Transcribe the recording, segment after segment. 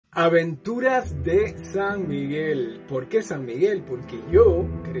Aventuras de San Miguel. ¿Por qué San Miguel? Porque yo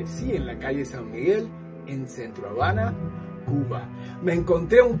crecí en la calle San Miguel, en Centro Habana, Cuba. Me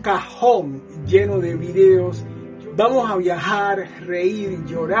encontré un cajón lleno de videos. Vamos a viajar, reír,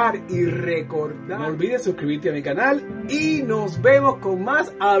 llorar y recordar. No olvides suscribirte a mi canal y nos vemos con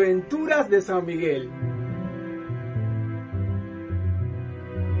más Aventuras de San Miguel.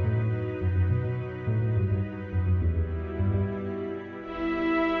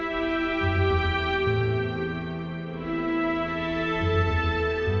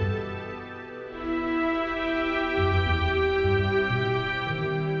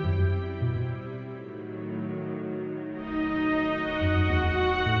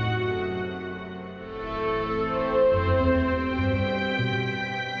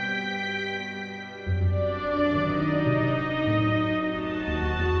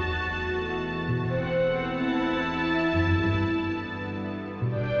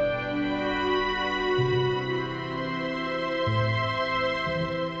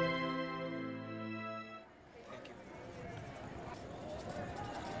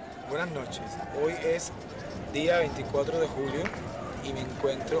 Buenas noches, hoy es día 24 de julio y me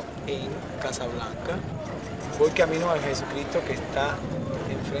encuentro en Casablanca. Voy camino al Jesucristo que está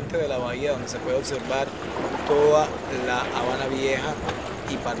enfrente de la bahía donde se puede observar toda la Habana Vieja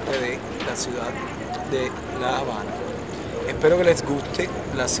y parte de la ciudad de La Habana. Espero que les guste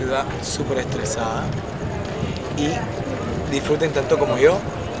la ciudad súper estresada y disfruten tanto como yo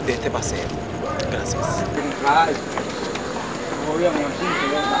de este paseo. Gracias.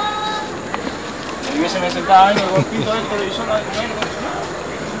 Si hubiesen sentado ahí en el golpito del televisor, no hay acondicionado.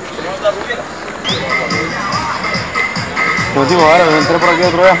 Se nota la rubiera. Pues digo, ahora me entré por aquí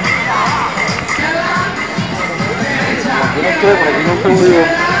otra vez. Aquí no entré, por aquí no entré muy bien.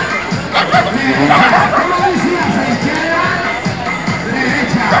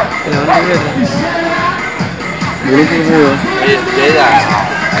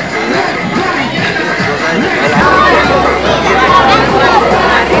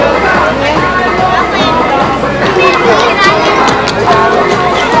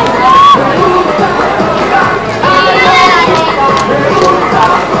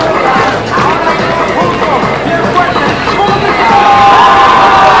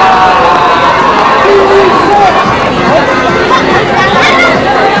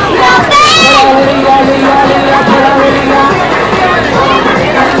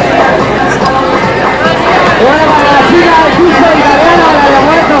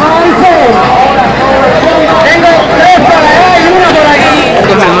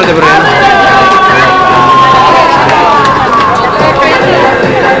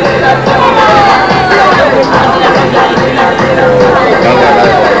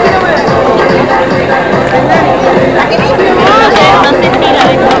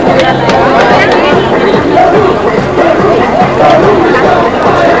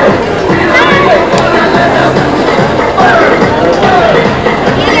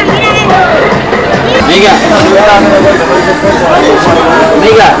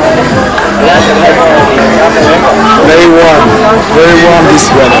 Very warm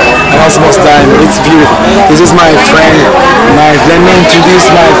this weather, and also most time, but it's beautiful. This is my friend, let me introduce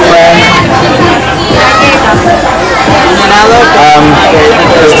my friend.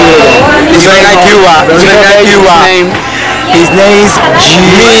 Let's do it again. He's very like Cuba. His name is G.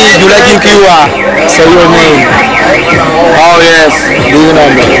 You like in Cuba? Say your name. Oh yes, do you know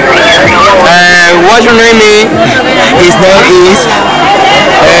me? What's your name? His name is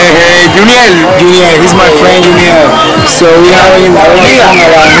Junior. He's my friend Junior. So we are having a lot of fun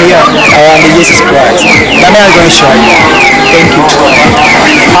around here, around the Jesus Christ. I'm going to show you. Thank you.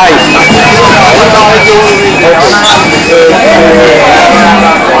 Hi.